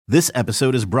This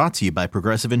episode is brought to you by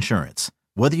Progressive Insurance.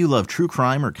 Whether you love true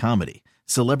crime or comedy,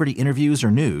 celebrity interviews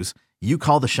or news, you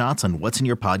call the shots on what's in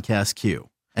your podcast queue.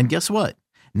 And guess what?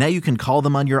 Now you can call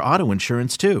them on your auto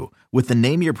insurance too with the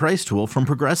Name Your Price tool from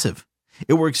Progressive.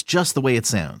 It works just the way it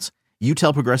sounds. You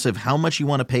tell Progressive how much you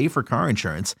want to pay for car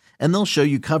insurance, and they'll show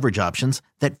you coverage options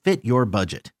that fit your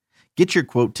budget. Get your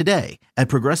quote today at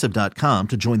Progressive.com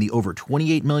to join the over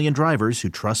 28 million drivers who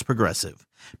trust Progressive.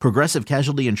 Progressive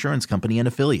Casualty Insurance Company and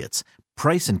Affiliates.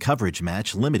 Price and coverage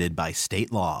match limited by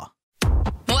state law.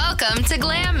 Welcome to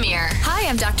Dr Mir. Hi,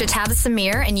 I'm Dr.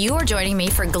 Mir, and you are joining me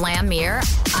for Dr Mir.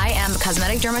 I am a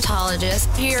cosmetic dermatologist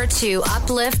here to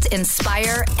uplift,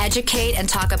 inspire, educate, and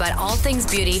talk about all things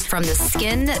beauty from the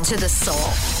skin to the soul.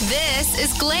 This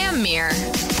is Dr Mir.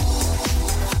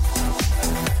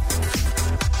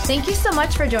 Thank you so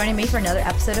much for joining me for another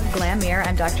episode of Dr Mir.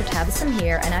 I'm Dr.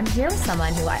 Mir, and I'm here with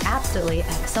someone who I absolutely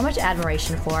have so much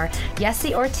admiration for,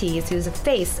 Yesi Ortiz, who's the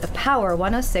face of Power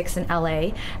 106 in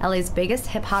LA, LA's biggest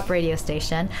hip-hop radio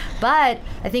station. But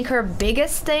I think her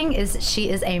biggest thing is she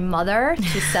is a mother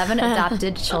to 7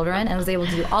 adopted children and was able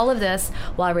to do all of this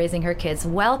while raising her kids.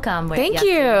 Welcome. Thank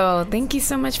Yesi. you. Thank you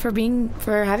so much for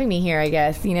having me here, I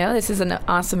guess. You know, this is an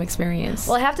awesome experience.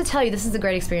 Well, I have to tell you, this is a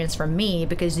great experience for me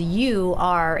because you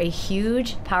are a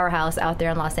huge powerhouse out there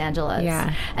in Los Angeles.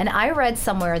 Yeah. And I read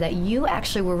somewhere that you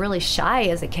actually were really shy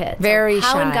as a kid. Very shy.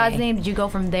 How in God's name did you go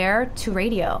from there to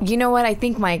radio? You know what? I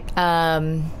think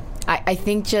I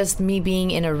think just me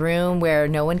being in a room where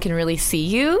no one can really see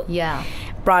you. Yeah.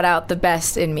 Brought out the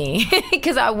best in me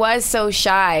because I was so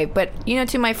shy. But, you know,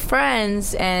 to my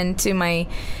friends and to my,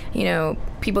 you know,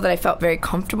 people that I felt very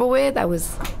comfortable with, I was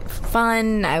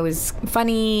fun, I was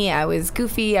funny, I was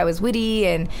goofy, I was witty,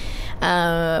 and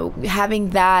having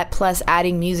that plus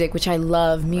adding music, which I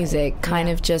love music, kind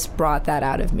of just brought that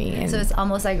out of me. And so it's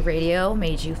almost like radio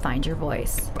made you find your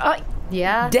voice.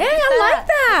 Yeah. Dang, I like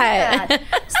that.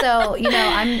 So, you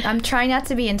know, I'm trying not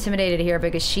to be intimidated here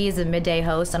because she is a midday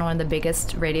host on one of the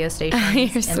biggest radio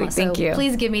stations. You're sweet. Thank you.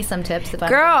 Please give me some tips.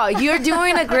 Girl, you're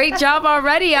doing a great job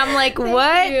already. I'm like,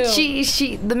 what?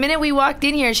 She the minute we walked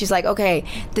in here, she's like, okay,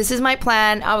 this is my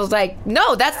plan. I was like,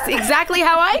 no, that's exactly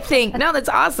how I think. No, that's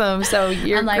awesome. So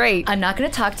you're great. I'm not going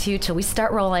to talk to you till we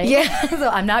start rolling. Yeah. So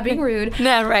I'm not being rude.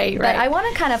 No, right. But I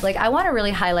want to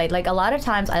really highlight, like, a lot of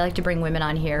times I like to bring women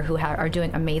on here who are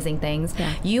doing amazing things.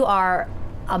 Yeah. You are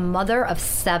a mother of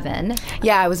 7.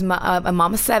 Yeah, I was a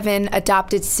mom of 7,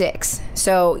 adopted 6.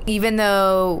 So even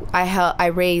though I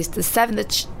raised the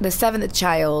seventh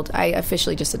child, I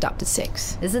officially just adopted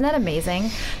 6. Isn't that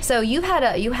amazing? So you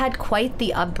had quite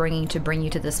the upbringing to bring you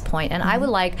to this point, and I would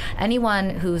like anyone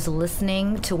who's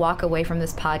listening to walk away from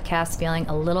this podcast feeling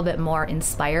a little bit more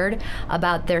inspired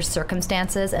about their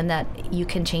circumstances and that you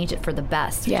can change it for the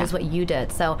best, which is what you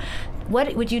did. So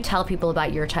what would you tell people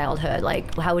about your childhood?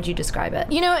 Like, how would you describe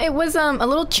it? You know, it was a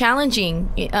little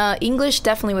challenging. English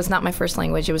definitely was not my first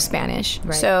language. It was Spanish.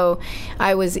 Right. So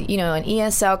I was, you know, in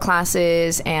ESL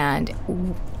classes, and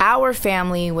our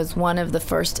family was one of the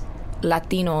first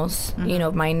Latinos, you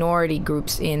know, minority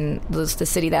groups in the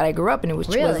city that I grew up in, which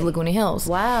was Laguna Hills.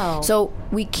 Wow. So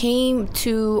we came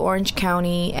to Orange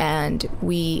County, and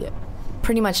we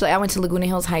pretty much, like, I went to Laguna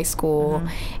Hills High School,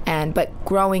 but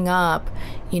growing up,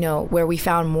 you know, where we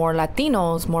found more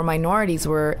Latinos, more minorities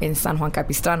were in San Juan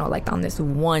Capistrano, like on this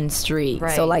one street.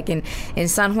 Right. So like in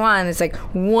San Juan, it's like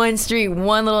one street,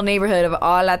 one little neighborhood of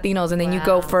all Latinos. And then you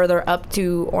go further up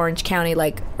to Orange County,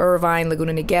 like Irvine,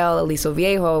 Laguna Niguel, Aliso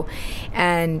Viejo,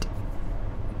 and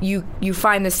you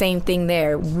find the same thing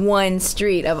there. One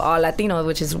street of all Latinos,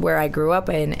 which is where I grew up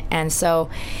in. And so,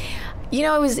 you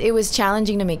know, it was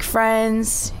challenging to make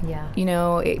friends. Yeah. You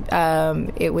know,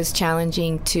 it was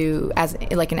challenging to, as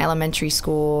like in elementary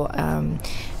school,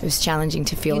 it was challenging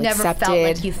to feel accepted. You never felt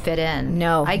like you fit in.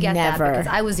 No, I get never. that because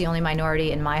I was the only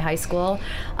minority in my high school.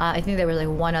 I think there was like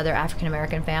one other African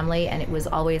American family, and it was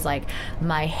always like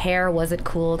my hair wasn't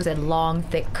cool because I had long,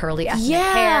 thick, curly ethnic hair.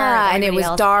 Yeah, and it was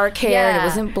dark hair, and it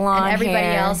wasn't blonde and everybody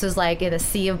hair. else was like in a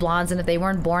sea of blondes, and if they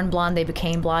weren't born blonde, they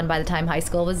became blonde by the time high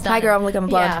school was done. Hi, girl, I'm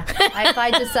blonde. Yeah, if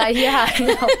I decide,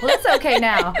 no, well, it's okay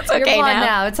now. It's okay. You're blonde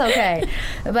now. It's okay.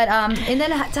 But and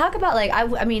then talk about, like,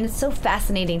 I mean, it's so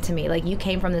fascinating to me. Like, you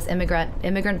came from this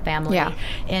immigrant family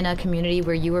in a community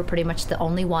where you were pretty much the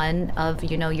only one of,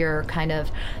 you know, your kind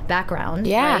of background.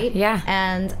 Right? Yeah.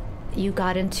 And you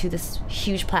got into this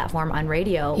huge platform on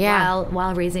radio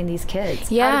while raising these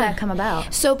kids. Yeah. How did that come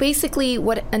about? So basically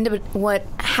what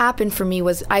happened for me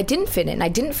was I didn't fit in. I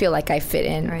didn't feel like I fit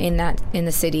in in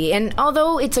the city. And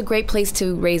although it's a great place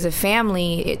to raise a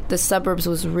family, the suburbs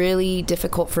was really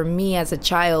difficult for me as a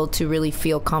child to really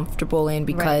feel comfortable in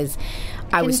because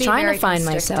Can was be trying very to find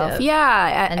myself. constrictive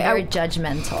Yeah. and very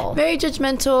judgmental. Very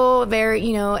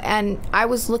judgmental, and I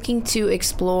was looking to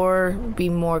explore, be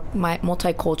more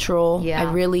multicultural. Yeah.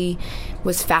 I really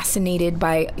was fascinated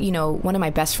by, one of my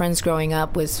best friends growing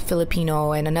up was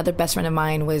Filipino, and another best friend of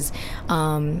mine was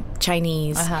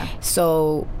Chinese.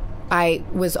 So I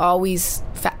was always,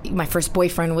 my first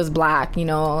boyfriend was black,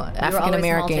 African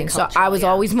American. So I was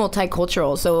always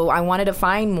multicultural. So I wanted to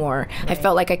find more. Right. I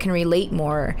felt like I can relate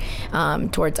more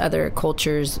towards other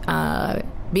cultures,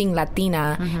 being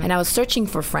Latina. And I was searching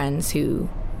for friends who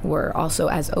were also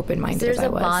as open-minded as I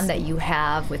was. There's a bond that you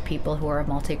have with people who are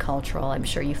multicultural. I'm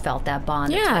sure you felt that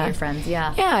bond with your friends.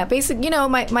 Yeah. Yeah. Basically,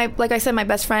 my like I said, my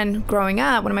best friend growing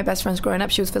up, one of my best friends growing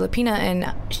up, she was Filipina,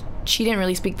 and she didn't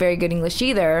really speak very good English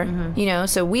either,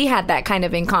 so we had that kind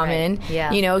of in common.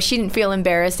 Right. Yeah. She didn't feel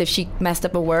embarrassed if she messed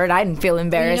up a word. I didn't feel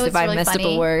embarrassed if I really messed funny? up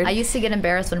a word. I used to get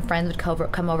embarrassed when friends would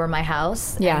come over my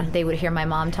house and they would hear my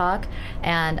mom talk,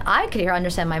 and I could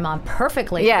understand my mom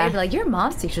perfectly. Yeah. They'd be like, your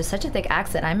mom speaks with such a thick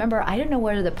accent. I remember I didn't know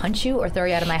whether to punch you or throw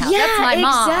you out of my house. That's my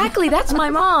mom. Exactly. That's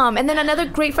my mom. And then another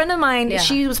great friend of mine,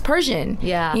 she was Persian.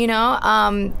 Yeah.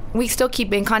 We still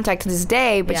keep in contact to this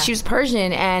day, but she was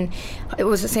Persian, and it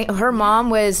was the same. Her mom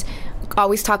was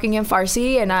always talking in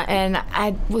Farsi, and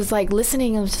I was like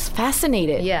listening. I was just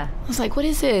fascinated. Yeah. I was like, what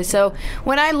is this? So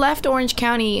when I left Orange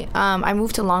County, I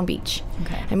moved to Long Beach.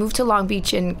 Okay. I moved to Long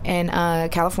Beach in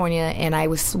California, and I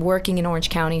was working in Orange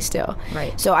County still.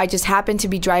 Right. So I just happened to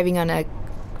be driving on the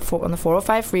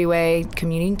 405 freeway,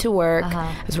 commuting to work.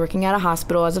 I was working at a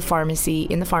hospital as a pharmacy,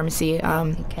 as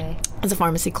a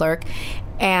pharmacy clerk,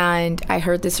 and I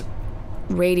heard this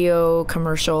radio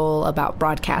commercial about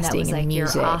broadcasting and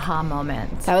music. Your aha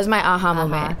moment. That was my aha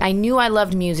moment. I knew I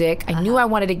loved music. I knew I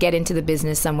wanted to get into the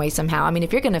business some way, somehow. I mean,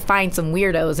 if you're going to find some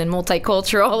weirdos and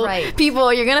multicultural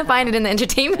people, you're going to find it in the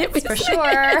entertainment business. For sure.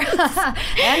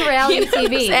 And reality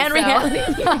TV. And reality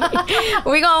TV.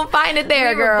 We're going to find it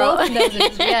there, girl. Both in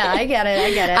those yeah, I get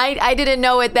it. I didn't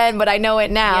know it then, but I know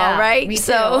it now, right? Me too.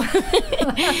 So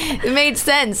it made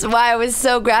sense why I was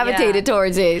so gravitated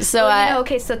towards it. So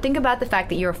so think about the fact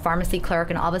that you're a pharmacy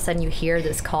clerk and all of a sudden you hear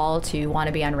this call to want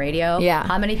to be on radio. Yeah.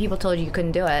 How many people told you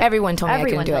couldn't do it? Everyone told me I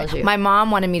couldn't do it. My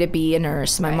mom wanted me to be a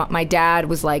nurse. My dad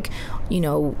was like,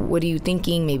 what are you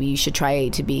thinking? Maybe you should try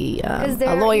to be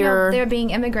a lawyer. They're being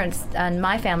immigrants, and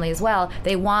my family as well.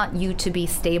 They want you to be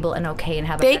stable and okay and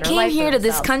have a better life. They came here to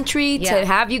this country to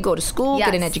have you go to school,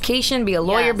 get an education, be a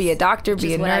lawyer, be a doctor,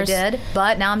 be a nurse. Which is what I did,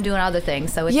 but now I'm doing other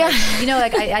things. So it's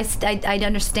I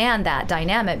understand that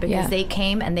dynamic because they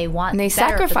came and they want they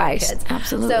better sacrificed. For their kids.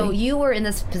 Absolutely. So you were in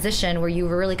this position where you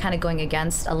were really kind of going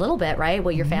against a little bit, right?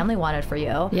 What your family wanted for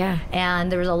you. Yeah.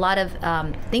 And there was a lot of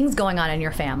things going on in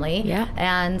your family. Yeah.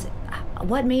 And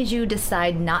what made you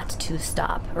decide not to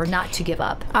stop or not to give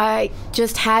up? I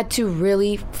just had to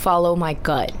really follow my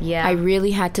gut. Yeah. I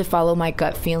really had to follow my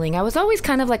gut feeling. I was always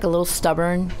kind of like a little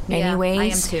stubborn anyways. I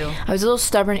am too. I was a little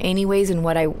stubborn anyways in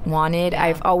what I wanted. Yeah.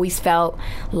 I've always felt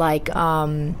like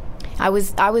growing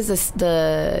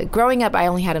up, I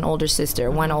only had an older sister,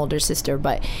 one older sister,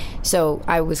 but so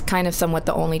I was kind of somewhat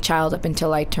the only child up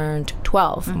until I turned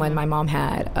 12 when my mom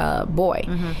had a boy.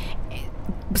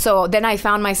 So then I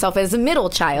found myself as a middle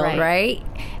child, right?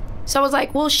 So I was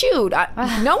like, well, shoot,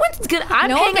 no one's good. I'm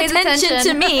paying attention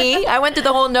to me. I went through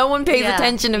the whole no one pays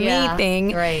attention to me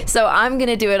thing. Right. So I'm going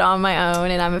to do it on my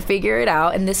own, and I'm going to figure it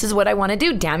out. And this is what I want to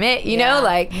do. Damn it. You know,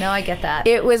 like. No, I get that.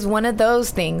 It was one of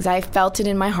those things. I felt it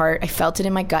in my heart. I felt it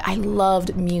in my gut. I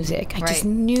loved music. I just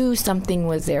knew something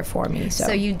was there for me.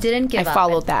 So you didn't give up. I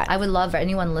followed that. I would love for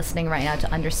anyone listening right now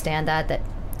to understand that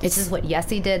this is what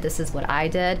Yesi did. This is what I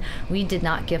did. We did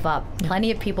not give up. No. Plenty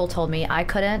of people told me I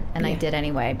couldn't, and I did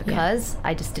anyway because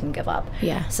I just didn't give up.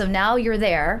 Yeah. So now you're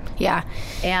there. Yeah.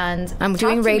 And I'm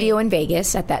doing radio in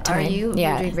Vegas at that time. Are you?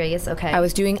 Yeah. You're doing Vegas? Okay. I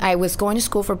was going to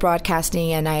school for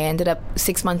broadcasting, and I ended up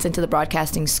 6 months into the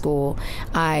broadcasting school.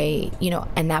 And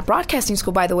that broadcasting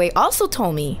school, by the way, also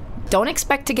told me, don't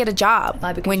expect to get a job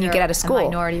when you get out of school. A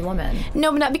minority woman. No,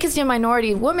 not because you're a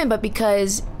minority woman, but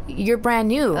because you're brand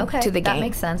new to the game. That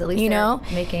makes sense. At least they're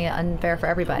making it unfair for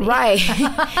everybody. Right.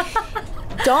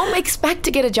 Don't expect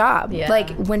to get a job. Yeah. Like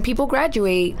when people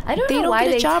graduate, I don't they know don't why get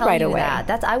a they job tell right you away.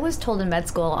 That. I was told in med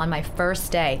school on my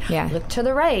first day. Yeah. Look to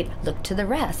the right. Look to the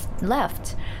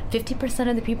left. 50%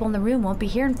 of the people in the room won't be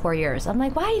here in 4 years. I'm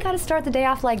like, why you got to start the day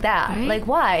off like that? Right? Like,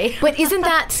 why? But isn't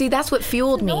that, that's what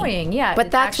fueled me. Annoying, yeah.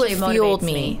 But that's what fueled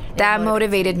me. That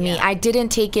motivated me. I didn't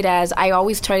take it as, I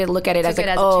always try to look at it as like,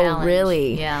 oh,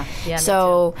 really? Yeah.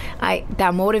 So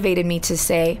that motivated me to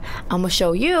say, I'm going to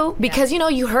show you. Because,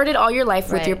 you heard it all your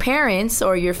life with your parents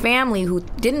or your family who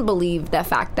didn't believe the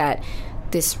fact that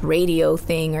this radio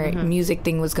thing or music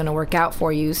thing was going to work out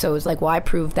for you. So it was like, well, I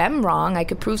proved them wrong. I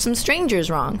could prove some strangers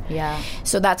wrong. Yeah.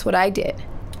 So that's what I did.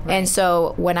 Right. And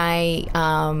so when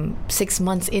I, 6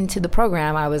 months into the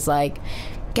program, I was like,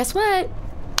 guess what?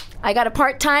 I got a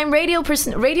part-time radio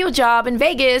job in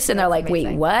Vegas. And they're like,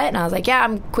 wait, what? And I was like, yeah,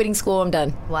 I'm quitting school. I'm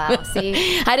done. Wow. See?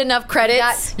 I had enough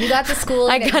credits. You got the school.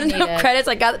 I got enough credits.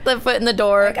 I got the foot in the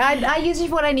door. Like, I used you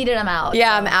for what I needed. I'm out. Yeah,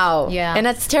 so. I'm out. Yeah. And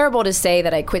that's terrible to say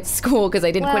that I quit school because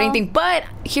I didn't quit anything. But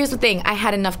here's the thing. I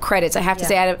had enough credits. I have to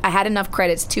say I had enough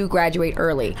credits to graduate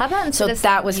early. How about instead of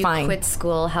that was you fine. Quit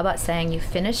school, how about saying you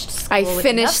finished school I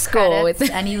finished school with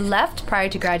and you left prior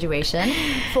to graduation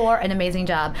for an amazing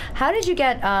job. How did you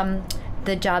get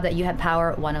the job that you had,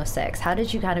 Power 106? How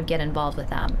did you kind of get involved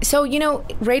with them? So,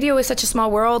 radio is such a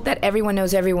small world that everyone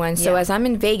knows everyone. So as I'm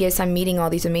in Vegas, I'm meeting all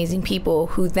these amazing people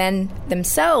who then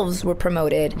themselves were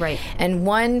promoted. Right. And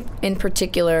one in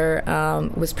particular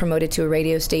was promoted to a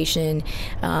radio station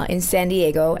in San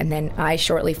Diego. And then I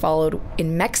shortly followed to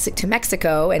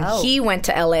Mexico. And he went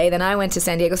to LA. Then I went to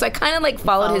San Diego. So I kind of like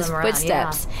followed his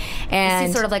footsteps. Yeah. And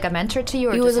is he sort of like a mentor to you?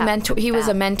 Or he was a mentor. He was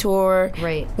a mentor.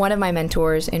 Right. One of my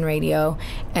mentors in radio.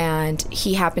 And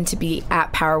he happened to be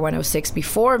at Power 106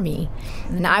 before me.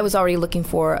 And I was already looking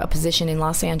for a position in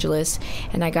Los Angeles.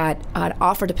 And I got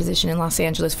offered a position in Los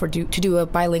Angeles to do a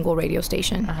bilingual radio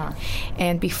station.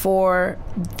 And before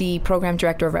the program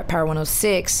director over at Power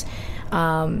 106,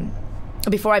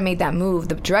 before I made that move,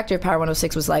 the director of Power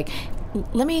 106 was like,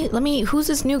 let me, who's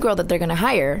this new girl that they're going to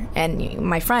hire? And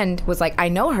my friend was like, I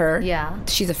know her. Yeah.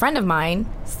 She's a friend of mine.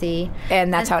 See?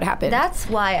 And that's how it happened. That's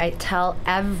why I tell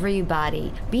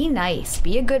everybody, be nice,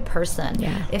 be a good person.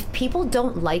 Yeah. If people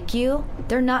don't like you,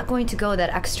 they're not going to go that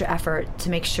extra effort to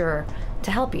make sure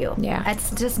to help you. Yeah.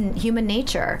 It's just human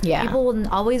nature. Yeah. People will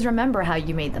always remember how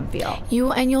you made them feel.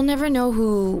 You'll never know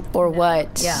who or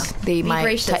what they might. Be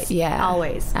gracious.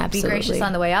 Always. Absolutely. Be gracious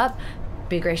on the way up.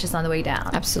 Be gracious on the way down.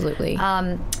 Absolutely.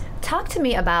 Talk to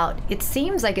me about, it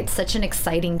seems like it's such an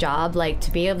exciting job, like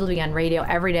to be able to be on radio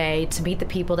every day, to meet the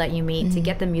people that you meet, to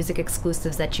get the music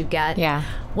exclusives that you get. Yeah.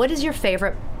 What is your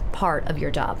favorite part of your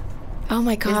job? Oh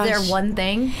my gosh. Is there one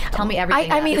thing? Tell me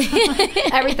everything. I mean,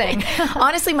 everything.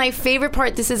 Honestly, my favorite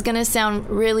part, this is going to sound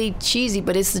really cheesy,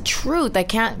 but it's the truth. I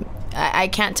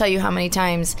can't tell you how many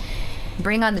times.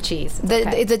 Bring on the cheese.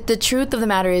 The truth of the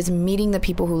matter is meeting the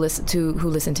people who listen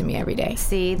to me every day.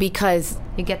 See, because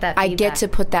you get that feedback. I get to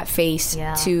put that face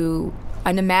to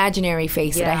an imaginary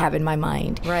face that I have in my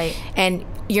mind. Right. And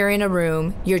you're in a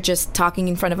room, you're just talking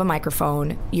in front of a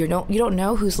microphone. You don't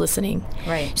know who's listening.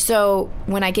 Right. So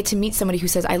when I get to meet somebody who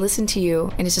says, I listen to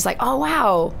you, and it's just like, oh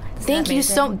wow, thank you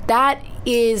so. That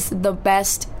is the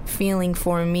best feeling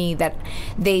for me, that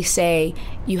they say,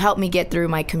 you helped me get through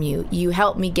my commute, you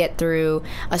helped me get through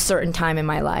a certain time in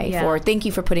my life, or thank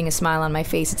you for putting a smile on my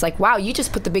face. It's like, wow, you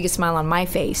just put the biggest smile on my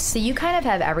face. So you kind of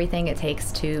have everything it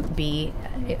takes to be,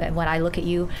 when I look at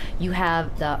you, you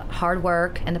have the hard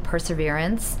work and the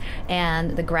perseverance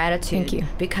and the gratitude. Thank you.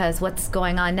 Because what's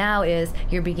going on now is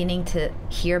you're beginning to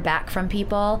hear back from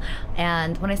people,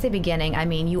 and when I say beginning, I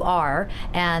mean you are,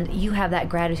 and you have that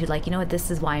gratitude, like, you know what,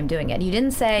 this is why I'm doing it. You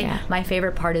didn't say, my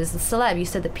favorite part is the celeb. You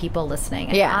said the people listening.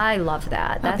 And I love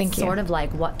that. That's sort of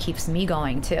like what keeps me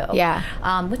going too. Yeah.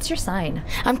 What's your sign?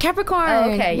 I'm Capricorn.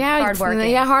 Oh, okay. Yeah, hardworking.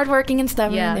 Yeah, hardworking and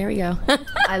stubborn. Yeah. There we go.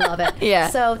 I love it. Yeah.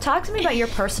 So talk to me about your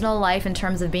personal life in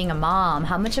terms of being a mom.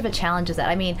 How much of a challenge is that?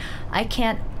 I mean, I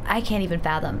can't even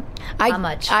fathom how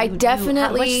much. How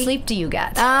much sleep do you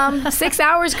get? 6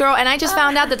 hours, girl. And I just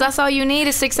found out that that's all you need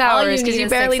is 6 hours, because you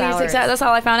barely need 6 hours. That's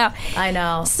all I found out. I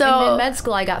know. So in med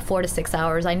school, I got 4 to 6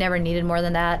 hours. I never needed more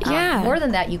than that. More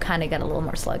than that, you kind of get a little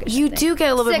more sluggish. You do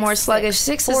get a little bit more sluggish.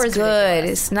 6 is good.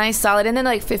 It's nice, solid, and then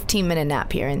like 15-minute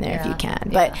nap here and there if you can.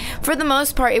 But for the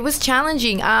most part, it was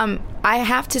challenging. I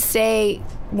have to say,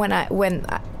 when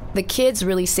the kids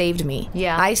really saved me.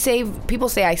 Yeah. People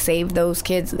say I saved those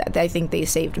kids. I think they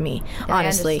saved me,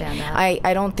 honestly. I understand that.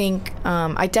 I don't think,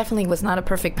 I definitely was not a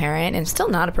perfect parent, and still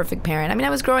not a perfect parent. I mean, I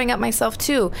was growing up myself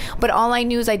too, but all I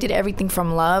knew is I did everything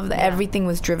from love. Everything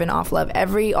was driven off love.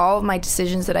 All of my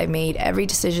decisions that I made, every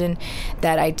decision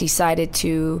that I decided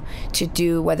to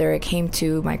do, whether it came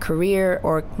to my career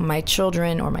or my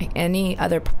children or any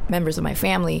other members of my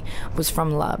family, was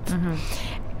from love. Mm-hmm.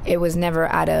 It was never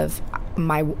out of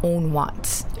my own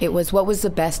wants. It was what was the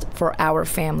best for our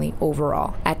family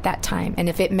overall at that time. And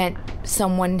if it meant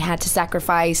someone had to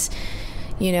sacrifice,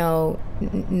 whether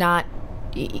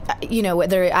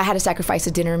I had to sacrifice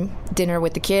a dinner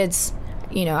with the kids,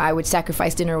 I would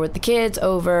sacrifice dinner with the kids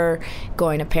over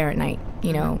going to parent night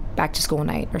you know, back to school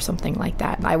night or something like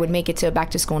that. I would make it to a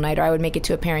back to school night, or I would make it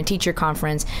to a parent teacher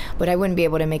conference, but I wouldn't be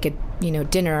able to make a, you know,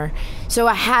 dinner. So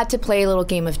I had to play a little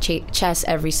game of chess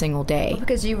every single day. Well,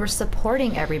 because you were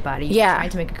supporting everybody. You were trying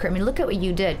to make a career. I mean, look at what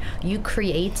you did. You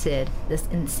created this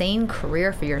insane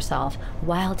career for yourself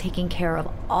while taking care of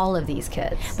all of these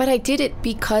kids. But I did it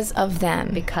because of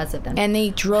them. Because of them. And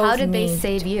they drove me. How did they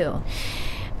save you?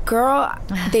 Girl,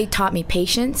 they taught me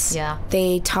patience. Yeah.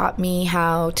 They taught me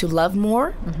how to love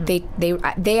more.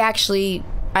 They actually,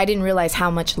 I didn't realize how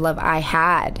much love I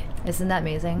had. Isn't that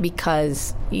amazing?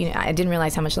 Because, you know, I didn't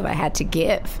realize how much love I had to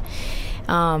give.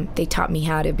 They taught me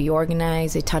how to be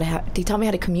organized. They taught me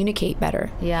how to communicate better.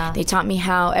 Yeah. They taught me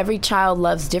how every child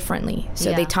loves differently.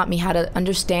 So they taught me how to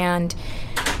understand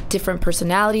different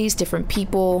personalities, different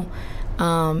people.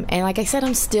 And like I said,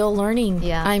 I'm still learning.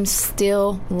 Yeah. I'm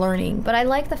still learning. But I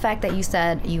like the fact that you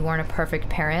said you weren't a perfect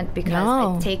parent,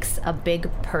 because it takes a big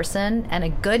person and a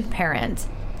good parent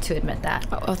to admit that.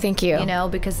 Oh, thank you. You know,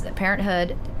 because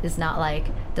parenthood is not like,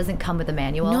 doesn't come with a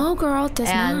manual. No, girl, it does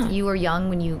not. And you were young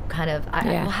when you kind of,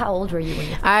 well, how old were you when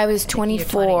you? I was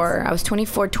 24. I was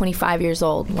 24, 25 years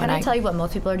old. Can I tell you what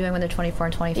most people are doing when they're 24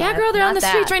 and 25? Yeah, girl, they're on the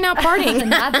streets right now partying.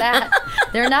 Not that.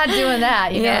 They're not doing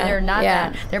that. You know, they're not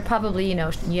that. They're probably, you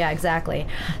know, exactly.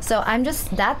 So I'm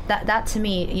just, that to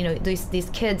me, you know, these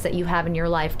kids that you have in your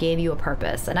life gave you a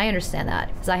purpose. And I understand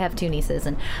that, because I have 2 nieces,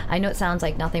 and I know it sounds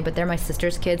like nothing, but they're my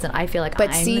sister's kids, and I feel like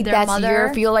I'm their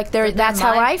mother. That's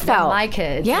how I felt. They're my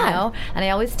kids, you know? And I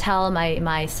always tell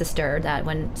my sister that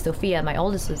when Sophia, our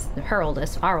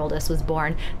oldest, was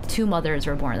born, 2 mothers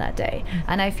were born that day.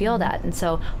 And I feel that. And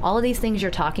so all of these things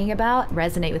you're talking about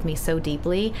resonate with me so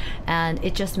deeply. And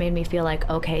it just made me feel like,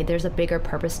 okay, there's a bigger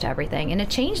purpose to everything. And it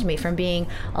changed me from being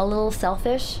a little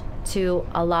selfish to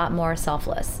a lot more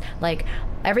selfless. Like,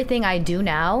 everything I do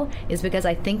now is because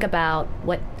I think about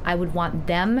what I would want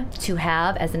them to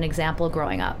have as an example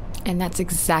growing up. And that's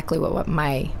exactly what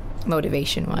my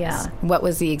motivation was. Yeah. What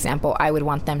was the example I would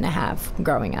want them to have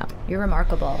growing up? You're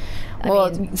remarkable.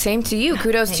 Same to you.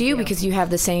 Kudos to you, you, because you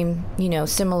have the same, you know,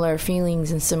 similar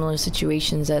feelings and similar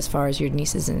situations as far as your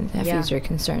nieces and nephews are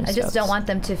concerned. I just don't want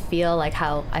them to feel like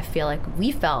how I feel like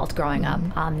we felt growing up,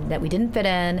 that we didn't fit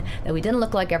in, that we didn't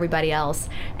look like everybody else,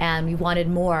 and we wanted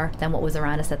more than what was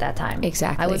around us at that time.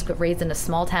 Exactly. I was raised in a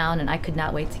small town, and I could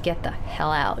not wait to get the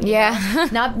hell out. Yeah.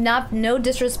 No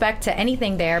disrespect to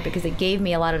anything there, because it gave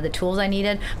me a lot of the tools I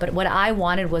needed, but what I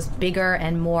wanted was bigger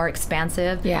and more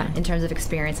expansive in terms of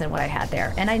experience than what I had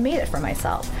there, and I made it for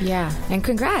myself. Yeah, and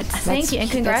congrats. Thank you, and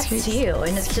congrats to you.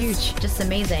 And it's huge, just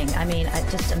amazing. I mean,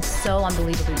 I'm so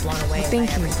unbelievably blown away by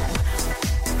everything.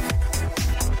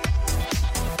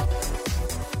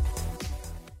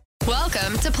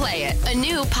 Welcome to Play It, a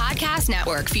new podcast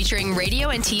network featuring radio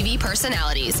and TV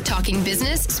personalities talking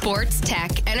business, sports,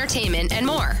 tech, entertainment, and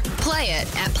more. Play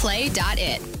it at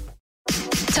play.it.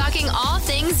 Talking all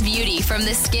things beauty, from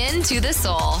the skin to the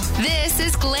soul. This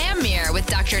is Glam Mir with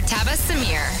Dr.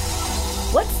 Mir.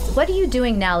 What are you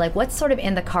doing now? Like, what's sort of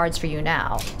in the cards for you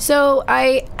now? So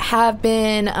I have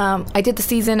been, I did the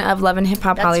season of Love and Hip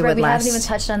Hop Hollywood we haven't even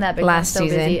touched on that, but I'm so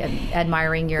busy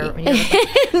admiring your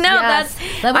that's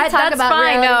about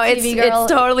fine. No, TV girl.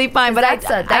 It's totally fine. But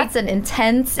that's an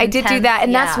intense. I did do that,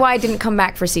 and that's why I didn't come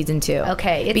back for season 2.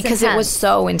 Okay, it's because intense. It was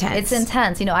so intense. It's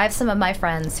intense. You know, I have some of my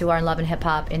friends who are in Love and Hip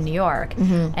Hop in New York,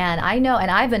 and I know, and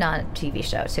I've been on a TV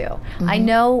show too. I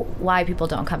know why people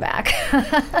don't come back.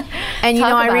 And you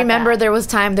know, I remember there was a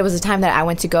time that I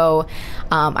went to go,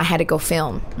 I had to go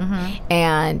film,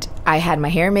 and I had my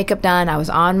hair and makeup done. I was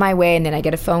on my way, and then I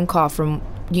get a phone call from,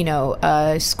 you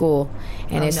know, school,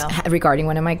 and it's regarding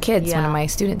one of my kids, one of my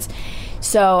students.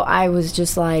 So I was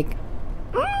just like,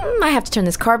 I have to turn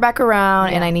this car back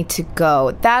around, and I need to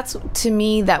go. To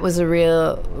me, that was a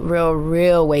real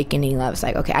awakening. I was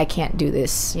like, okay, I can't do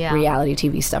this reality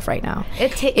TV stuff right now.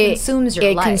 It consumes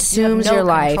your life. It consumes your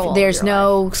life. There's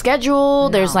no schedule. No.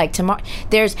 There's like tomorrow.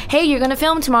 There's, hey, you're going to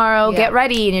film tomorrow. Get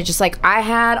ready. And it's just like, I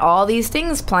had all these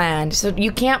things planned. So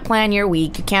you can't plan your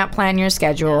week. You can't plan your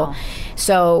schedule. No.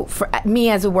 So for me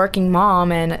as a working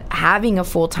mom and having a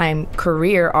full-time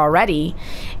career already,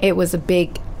 it was a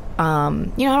big... I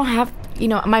don't have,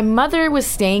 my mother was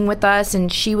staying with us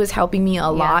and she was helping me a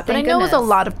lot, but I know it was a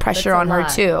lot of pressure on her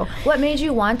too. What made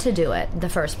you want to do it in the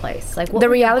first place? Like, what the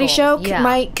reality show?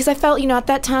 Because I felt, at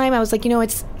that time I was like,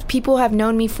 people have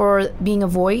known me for being a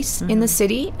voice in the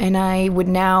city, and I would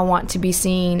now want to be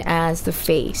seen as the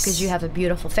face. Because you have a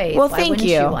beautiful face. Well, Why thank wouldn't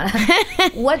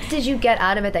you. What did you get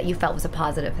out of it that you felt was a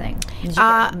positive thing?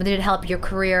 Did it help your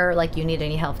career? Like, you need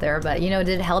any help there, but, did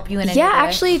it help you in any way? Yeah,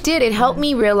 actually it did. It helped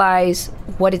me realize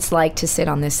what it's like to sit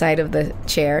on this side of the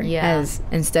chair as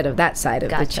instead of that side of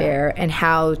the chair, and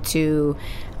how to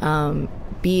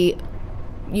be,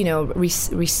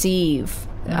 receive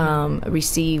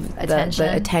the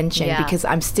attention, because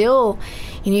I'm still,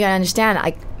 you gotta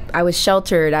understand, I was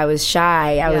sheltered, I was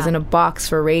shy, I was in a box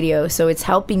for radio, so it's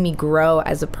helping me grow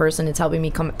as a person. It's helping me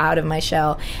come out of my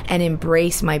shell and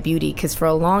embrace my beauty, because for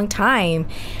a long time,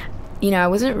 I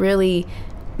wasn't really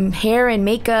hair and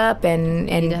makeup and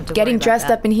getting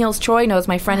dressed up in heels. Troy knows,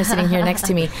 my friend is sitting here next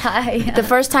to me. Hi. The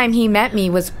first time he met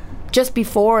me was just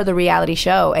before the reality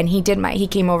show, and he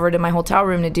came over to my hotel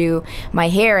room to do my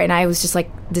hair, and I was just like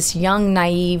this young,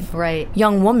 naive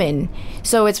young woman.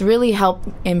 So it's really helped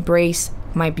embrace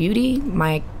my beauty,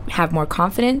 have more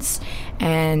confidence,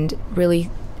 and really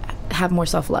have more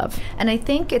self-love. And I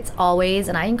think it's always,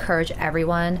 and I encourage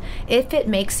everyone, if it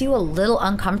makes you a little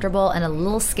uncomfortable and a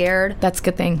little scared, that's a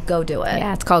good thing. Go do it.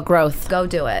 Yeah, it's called growth. Go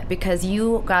do it, because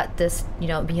you got this, you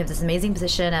have this amazing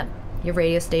position at your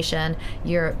radio station,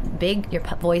 you're big, your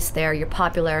voice there, you're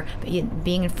popular, but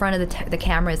being in front of the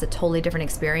camera is a totally different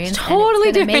experience. Totally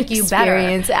and it's different make you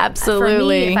experience, better.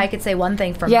 absolutely. For me, if I could say one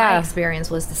thing from my experience,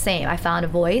 was the same. I found a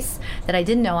voice that I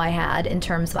didn't know I had, in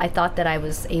terms of, I thought that I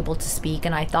was able to speak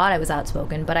and I thought I was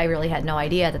outspoken, but I really had no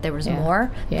idea that there was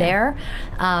more there.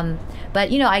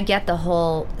 But I get the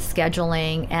whole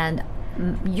scheduling, and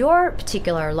your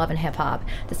particular Love and Hip Hop,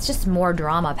 that's just more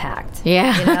drama packed.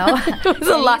 Yeah. It was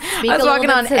a lot. I was walking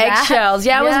on eggshells.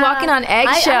 I was walking on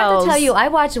eggshells. I have to tell you, I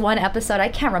watched one episode, I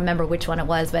can't remember which one it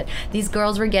was, but these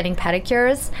girls were getting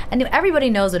pedicures, and everybody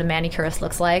knows what a manicurist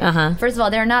looks like. First of all,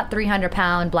 they're not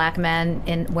 300-pound black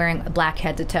men wearing black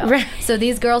head to toe. Right. So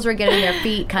these girls were getting their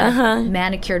feet kind of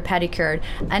manicured, pedicured,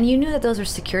 and you knew that those were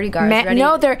security guards.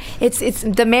 No, it's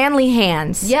the manly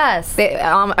hands. Yes. Are you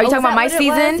talking about my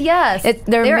season? Yes.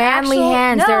 They're manly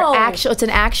hands. No. They're actual. It's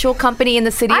an actual company in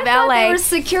the city of LA. I thought they were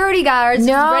security guards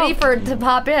ready to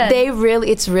pop in.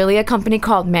 It's really a company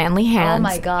called Manly Hands. Oh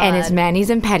my God. And it's Manis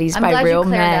and Petties by real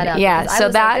men. That up, yeah, so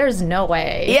there's no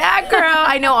way. Yeah, girl.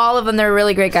 I know all of them. They're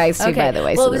really great guys too, by the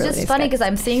way. Well, it was just funny because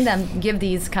I'm seeing them give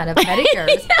these kind of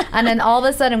pedicures, and then all of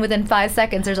a sudden, within 5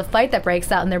 seconds, there's a fight that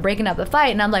breaks out, and they're breaking up the fight,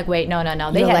 and I'm like, wait, no.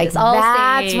 They had this all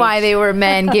that's staged. Why they were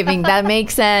men giving. That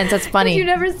makes sense. That's funny. You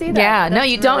never see that. Yeah, no,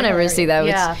 you don't ever see that.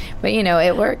 Yeah. But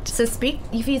it worked. So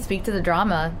if you speak to the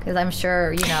drama, because I'm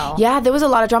sure Yeah, there was a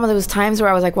lot of drama. There was times where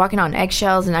I was like walking on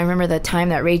eggshells, and I remember the time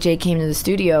that Ray J came to the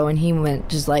studio, and he went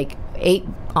just like ate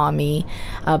on me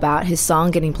about his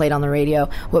song getting played on the radio.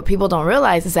 What people don't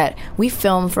realize is that we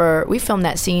filmed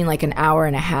that scene like an hour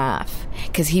and a half,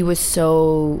 because he was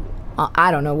so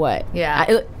I don't know what.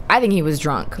 Yeah, I think he was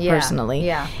drunk personally.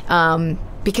 Yeah.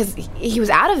 Because he was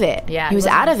out of it. Yeah, he was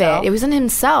out of it. It wasn't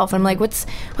himself. I'm like, what's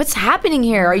happening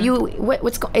here? Are you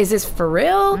is this for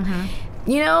real?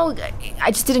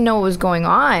 I just didn't know what was going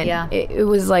on. Yeah. It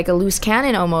was like a loose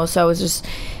cannon almost. So I was just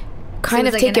kind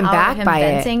of taken back by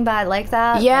it. Venting by like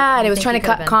that. Yeah, and it was trying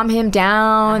to calm him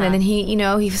down. And then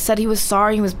he said he was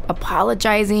sorry. He was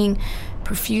apologizing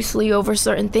profusely over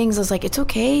certain things. I was like, it's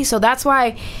okay. So that's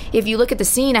why, if you look at the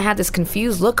scene, I had this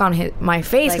confused look on my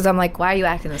face, because I'm like, why are you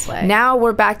acting this way? Now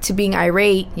we're back to being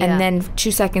irate, and then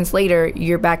 2 seconds later,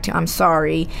 you're back to I'm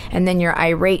sorry, and then you're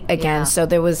irate again. So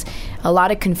there was a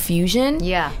lot of confusion.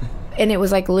 Yeah. And it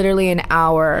was like literally an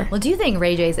hour. Well, do you think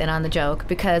Ray J's in on the joke?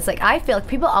 Because I feel like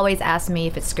people always ask me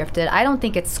if it's scripted. I don't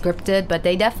think it's scripted, but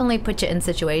they definitely put you in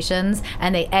situations,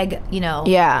 and they egg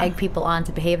people on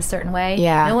to behave a certain way.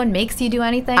 Yeah. No one makes you do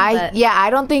anything. I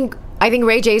think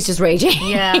Ray J is just Ray J.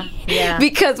 Yeah.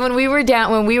 Because when we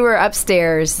were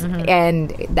upstairs,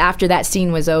 and after that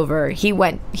scene was over,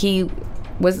 the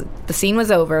scene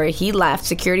was over, he left,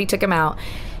 security took him out.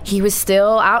 He was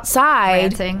still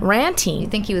outside ranting. You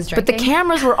think he was drinking? But the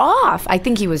cameras were off. I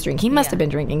think he was drinking. He must have been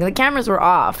drinking. The cameras were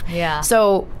off. Yeah.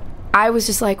 So I was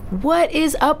just like, what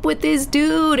is up with this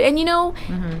dude? And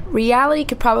reality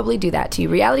could probably do that to you.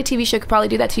 Reality TV show could probably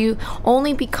do that to you,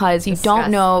 only because you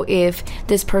don't know if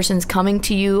this person's coming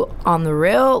to you on the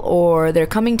real, or they're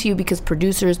coming to you because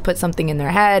producers put something in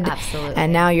their head. Absolutely.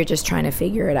 And now you're just trying to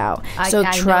figure it out. I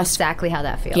know exactly how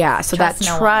that feels. Yeah, so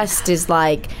trust is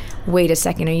like, wait a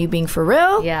second, are you being for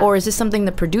real? Yeah. Or is this something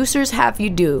the producers have you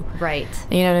do? Right.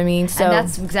 You know what I mean? So and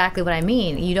that's exactly what I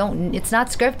mean. It's not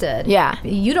scripted. Yeah.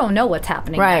 You don't know what's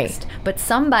happening right. next. But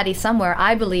somebody somewhere,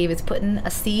 I believe, is putting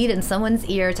a seed in someone's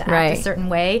ear to act right. a certain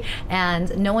way.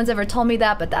 And no one's ever told me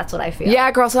that, but that's what I feel.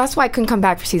 Yeah, girl. So that's why I couldn't come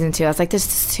back for season 2. I was like, this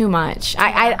is too much.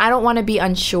 I don't want to be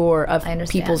unsure of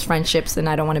people's friendships, and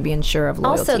I don't want to be unsure of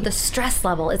loyalty. Also, the stress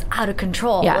level is out of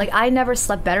control. Yeah. Like, I never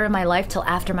slept better in my life till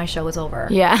after my show was over.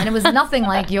 Yeah. And it was nothing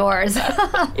like yours.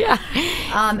 Yeah.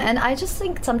 And I just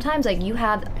think sometimes, like, you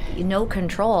have no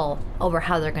control over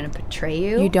how they're going to portray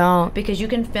you. You don't. Because you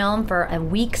can film for a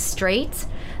week straight.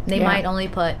 They might only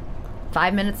put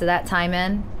 5 minutes of that time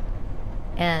in.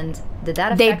 And did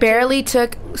that affect They barely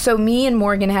took... So me and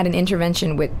Morgan had an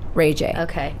intervention with Ray J.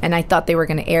 Okay. And I thought they were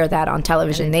going to air that on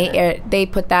television. They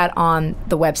put that on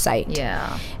the website.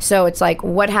 Yeah. So it's like,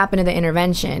 what happened to the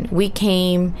intervention? We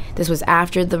came... This was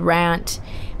after the rant.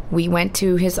 We went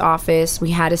to his office.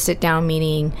 We had a sit-down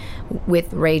meeting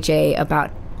with Ray J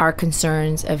about our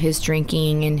concerns of his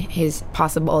drinking and his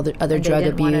possible other drug abuse. They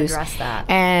didn't want to address that.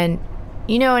 And...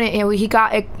 You know, and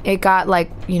it got like,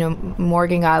 you know,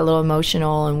 Morgan got a little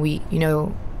emotional, and we, you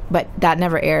know, but that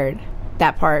never aired.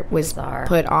 That part was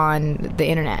put on the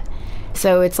internet.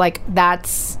 So it's like that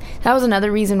was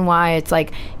another reason why it's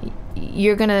like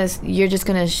you're just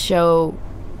gonna show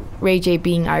Ray J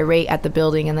being irate at the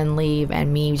building and then leave,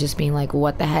 and me just being like,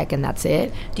 what the heck, and that's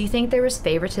it. Do you think there was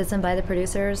favoritism by the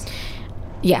producers?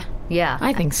 Yeah. Yeah.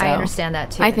 I think so. I understand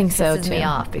that too. I think so Pisses too. me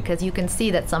off because you can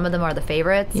see that some of them are the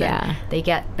favorites. Yeah. And they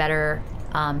get better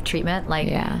treatment.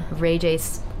 Like Ray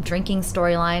J's drinking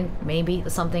storyline maybe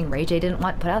was something Ray J didn't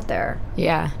want put out there.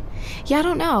 Yeah. Yeah, I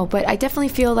don't know. But I definitely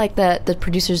feel like the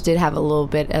producers did have a little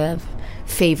bit of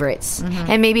favorites.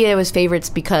 Mm-hmm. And maybe it was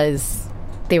favorites because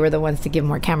they were the ones to give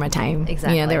more camera time.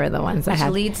 Exactly. You know, they were the ones that Which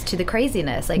had... leads to the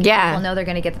craziness. Like, people know they're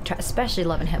going to get especially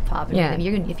Love and Hip Hop. I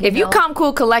mean, if you come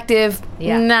cool collective,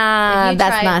 nah,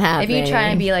 that's not happening. If you try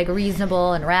and be, like,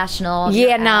 reasonable and rational,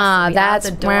 that's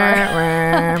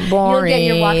boring. You'll get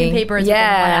your walking papers within 1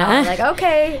 hour. Like,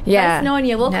 okay, nice knowing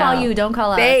you. We'll call you. Don't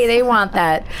call us. They want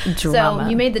that drama. So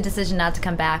you made the decision not to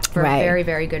come back for very,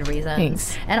 very good reasons.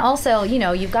 Thanks. And also, you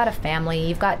know, you've got a family,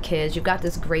 you've got kids, you've got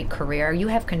this great career. You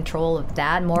have control of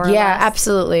that more or less. Yeah,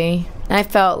 absolutely. And I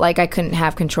felt like I couldn't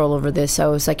have control over this, so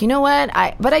I was like, you know what?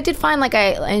 But I did find like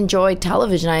I enjoyed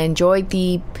television. I enjoyed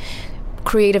the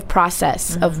creative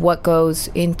process of what goes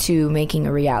into making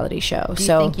a reality show. Do you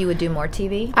think you would do more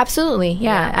TV? Absolutely,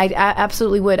 yeah. I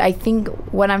absolutely would. I think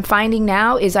what I'm finding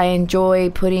now is I enjoy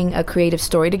putting a creative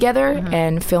story together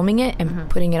and filming it and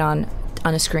putting it on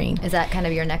a screen. Is that kind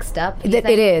of your next step? It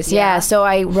is, yeah. So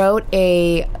I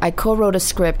co-wrote a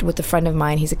script with a friend of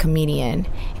mine. He's a comedian,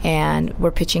 and we're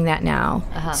pitching that now.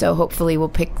 So hopefully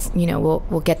we'll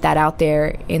we'll get that out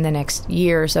there in the next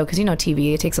year or so, because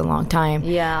TV, it takes a long time.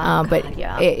 Yeah.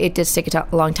 It does take a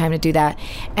long time to do that.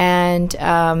 And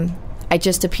I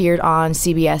just appeared on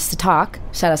CBS to talk.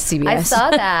 Shout out to CBS. I saw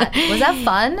that. Was that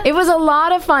fun? It was a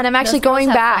lot of fun. I'm actually going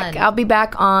back. Fun. I'll be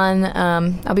back on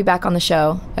the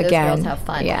show again. Those girls have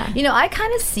fun. Yeah. I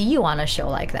kind of see you on a show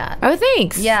like that. Oh,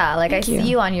 thanks. Yeah, like I see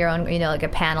you on your own, like a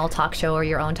panel talk show or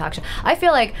your own talk show. I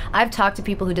feel like I've talked to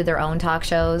people who did their own talk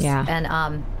shows. Yeah.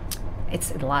 And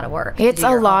it's a lot of work. It's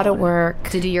a lot of work.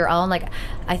 To do your own. Like,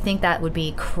 I think that would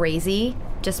be crazy.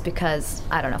 Just because,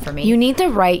 I don't know, for me. You need the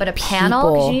right But a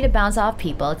panel, because you need to bounce off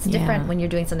people. It's different when you're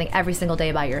doing something every single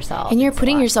day by yourself. And you're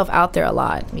putting yourself out there a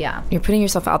lot. Yeah. You're putting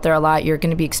yourself out there a lot. You're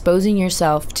going to be exposing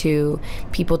yourself to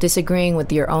people disagreeing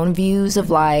with your own views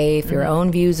of life, your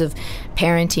own views of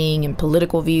parenting and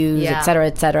political views, et cetera,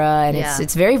 et cetera. And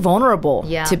it's very vulnerable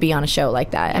to be on a show like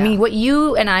that. I mean, what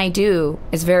you and I do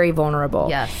is very vulnerable.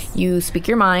 Yes. You speak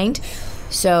your mind.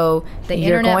 So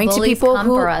you're going to people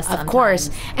who, of course,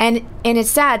 and it's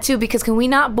sad too, because can we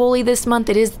not bully this month?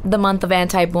 It is the month of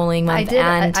anti-bullying month.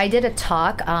 I did a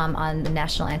talk on the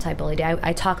National Anti-Bully Day.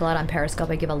 I talk a lot on Periscope.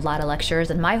 I give a lot of lectures,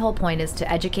 and my whole point is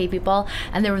to educate people.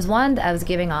 And there was one that I was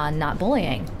giving on not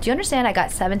bullying. Do you understand? I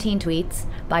got 17 tweets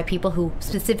by people who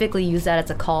specifically use that as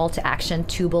a call to action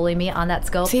to bully me on that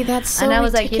scope. See, that's so And I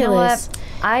was ridiculous. like, you know what?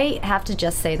 I have to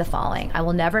just say the following: I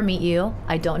will never meet you.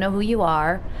 I don't know who you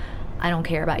are. I don't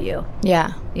care about you.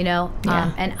 Yeah.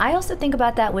 And I also think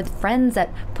about that with friends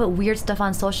that put weird stuff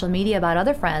on social media about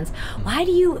other friends. Why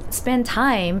do you spend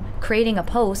time creating a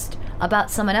post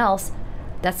about someone else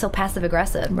that's so passive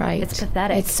aggressive? Right. It's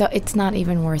pathetic. It's not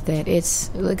even worth it. It's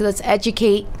like, let's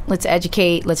educate,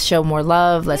 let's show more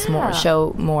love, let's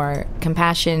show more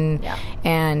compassion. Yeah.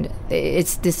 And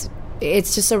it's this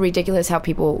it's just so ridiculous how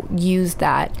people use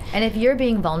that. And if you're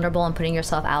being vulnerable and putting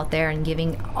yourself out there and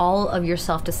giving all of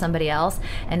yourself to somebody else,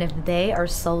 and if they are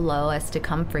so low as to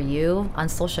come for you on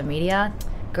social media,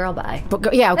 girl, bye. Go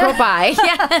bye.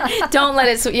 Yeah. Don't let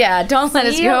us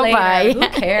go by. Who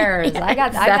cares? I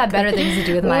got better things to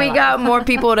do with my life. We got more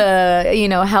people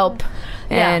to, help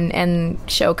and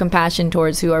show compassion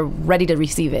towards who are ready to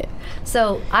receive it.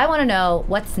 So I want to know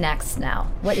what's next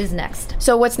now. What is next?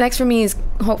 So what's next for me is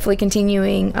hopefully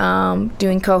continuing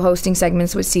doing co-hosting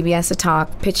segments with CBS to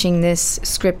Talk, pitching this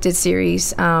scripted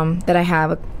series that I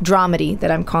have, a dramedy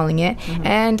that I'm calling it. Mm-hmm.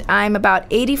 And I'm about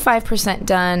 85%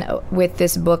 done with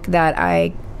this book that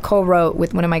I co-wrote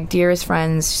with one of my dearest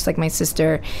friends. She's like my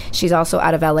sister. She's also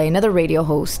out of LA, another radio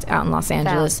host out in Los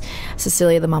Angeles.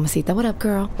 Cecilia the Mamacita. What up,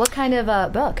 girl? What kind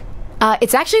of book?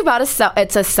 It's actually about a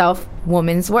self-help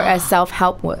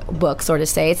book, sort of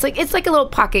say. It's like a little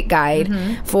pocket guide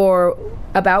for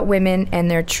about women and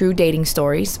their true dating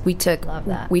stories. We took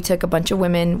a bunch of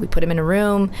women, we put them in a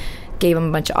room, gave them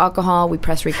a bunch of alcohol, we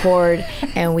pressed record,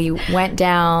 and we went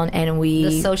down and we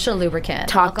the social lubricant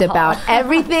talked alcohol. about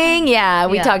everything.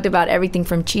 We talked about everything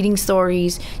from cheating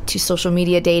stories to social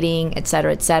media dating, et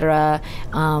cetera,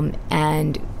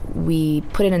 and we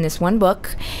put it in this one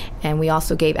book, and we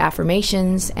also gave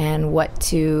affirmations and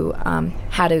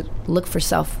how to look for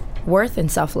self-worth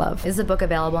and self-love. Is the book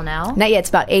available now? Not yet. It's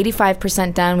about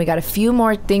 85% done. We got a few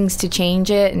more things to change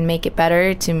it and make it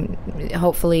better to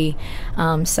hopefully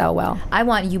sell well. I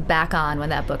want you back on when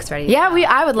that book's ready.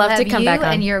 I would love to come back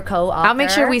on. And your co-author. I'll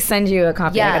make sure we send you a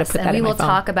copy. Yes, I got to put that in my phone. and we will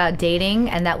talk about dating,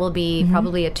 and that will be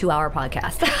probably a 2-hour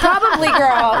podcast. Probably,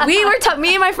 girl.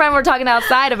 Me and my friend were talking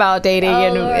outside about dating,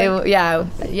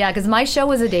 because my show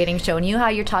was a dating show, and you know how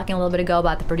you're talking a little bit ago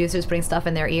about the producers putting stuff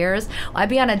in their ears. I'd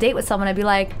be on a date with someone, I'd be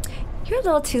like, you're a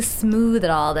little too smooth at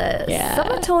all this. Yeah.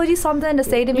 Someone told you something to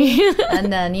say to me,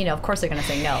 and then of course they're gonna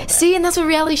say no. See, and that's what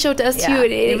reality show does too.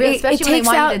 Especially when they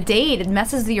want you to date, it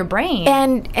messes with your brain,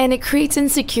 and it creates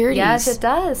insecurities. Yes, it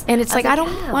does. And it's I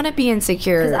don't want to be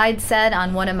insecure. Because I'd said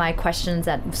on one of my questions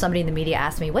that somebody in the media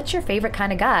asked me, "What's your favorite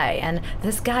kind of guy?" And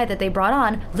this guy that they brought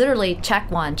on, literally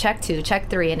check 1, check 2, check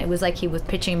 3, and it was like he was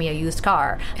pitching me a used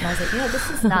car, and I was like, this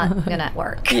is not gonna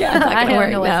work. I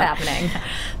don't know what's happening.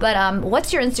 But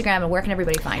what's your Instagram, and where can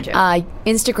everybody find you?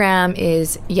 Instagram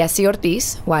is Yesi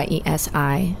Ortiz,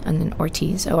 YESI, and then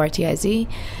Ortiz, ORTIZ.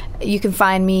 You can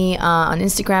find me on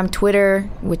Instagram, Twitter,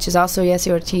 which is also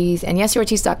Yesi Ortiz, and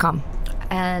YesiOrtiz.com.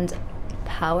 And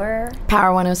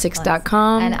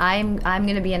Power106.com. And I'm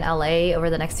going to be in LA over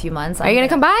the next few months. Are you going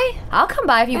to come by? I'll come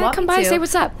by if you want me to. Come by, say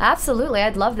what's up. Absolutely,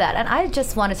 I'd love that. And I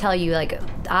just want to tell you, I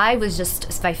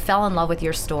fell in love with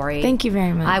your story. Thank you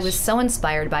very much. I was so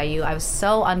inspired by you. I was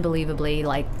so unbelievably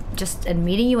in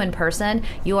meeting you in person,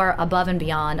 you are above and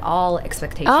beyond all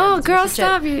expectations. Oh, girl,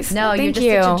 stop. You're just such a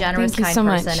generous, kind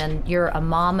person, and you're a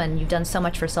mom, and you've done so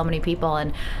much for so many people,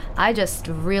 and I just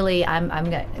really,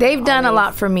 They've done a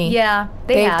lot for me. Yeah,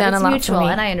 they've done a lot mutual, for me,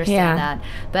 and I understand that.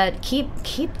 But keep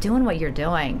doing what you're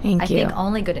doing. Thank you. I think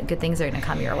only good things are going to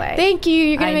come your way. Thank you.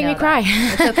 You're going to make me cry.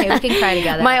 It's okay. We can cry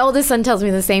together. My oldest son tells me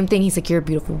the same thing. He's like, "You're a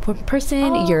beautiful person.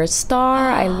 Oh. You're a star.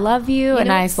 I love you."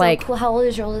 And I was like, cool. How old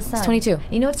is your oldest son? He's 22.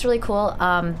 You know what's really cool?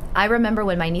 I remember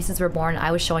when my nieces were born,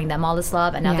 I was showing them all this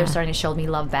love, and now they're starting to show me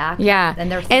love back. Yeah.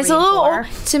 And they're 3 and it's a little, 4.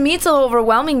 To me, it's a little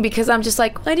overwhelming because I'm just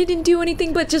like, I didn't do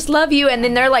anything but just love you. And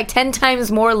then they're like 10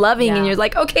 times more loving, and you're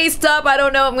like, okay, stop. I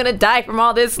don't know. I'm going to die from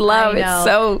all this love. It's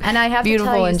so and I have beautiful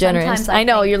to tell you, and generous. I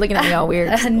know, you're looking at me all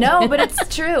weird. No, but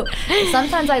it's true.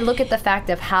 Sometimes I look at the fact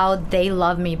of how they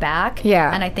love me back,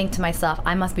 and I think to myself,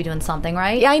 I must be doing something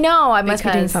right. Yeah, I know. I must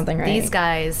be doing something right. These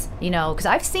guys, because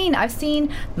I've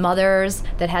seen mothers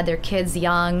that had their kids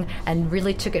young and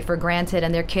really took it for granted,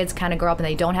 and their kids kind of grow up and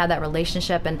they don't have that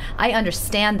relationship, and I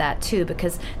understand that too,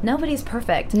 because nobody's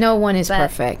perfect. No one is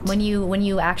perfect. When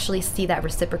you actually see that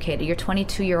reciprocated, your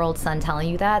 22-year-old son telling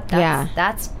you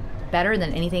that's better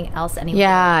than anything else anyone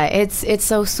it's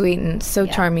so sweet and so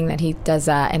charming that he does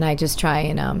that, and I just try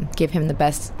and give him the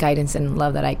best guidance and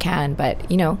love that I can, but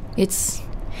it's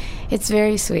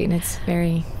very sweet, and it's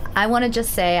very... I want to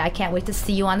just say I can't wait to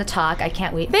see you on the talk. I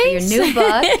can't wait for your new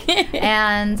book.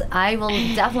 And I will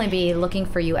definitely be looking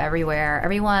for you everywhere.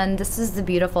 Everyone, this is the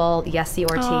beautiful Yesi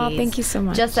Ortiz. Oh, thank you so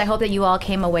much. I hope that you all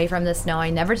came away from this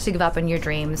knowing never to give up on your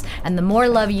dreams. And the more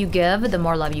love you give, the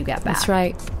more love you get back. That's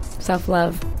right.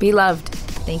 Self-love. Be loved.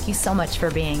 Thank you so much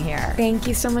for being here. Thank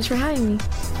you so much for having me.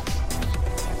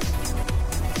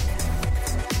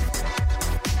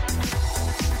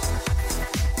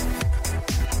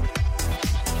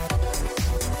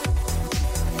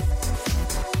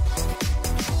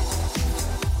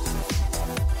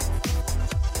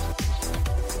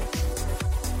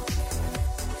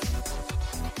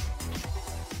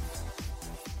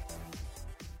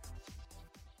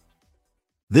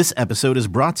 This episode is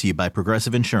brought to you by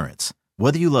Progressive Insurance.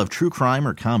 Whether you love true crime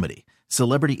or comedy,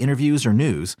 celebrity interviews or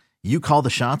news, you call the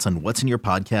shots on what's in your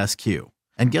podcast queue.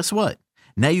 And guess what?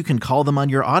 Now you can call them on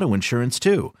your auto insurance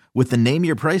too with the Name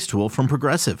Your Price tool from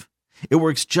Progressive. It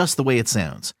works just the way it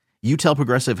sounds. You tell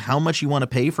Progressive how much you want to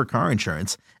pay for car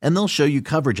insurance, and they'll show you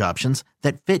coverage options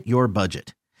that fit your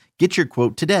budget. Get your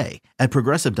quote today at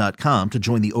Progressive.com to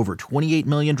join the over 28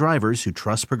 million drivers who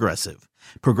trust Progressive.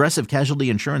 Progressive Casualty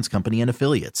Insurance Company and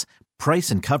Affiliates. Price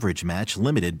and coverage match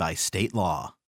limited by state law.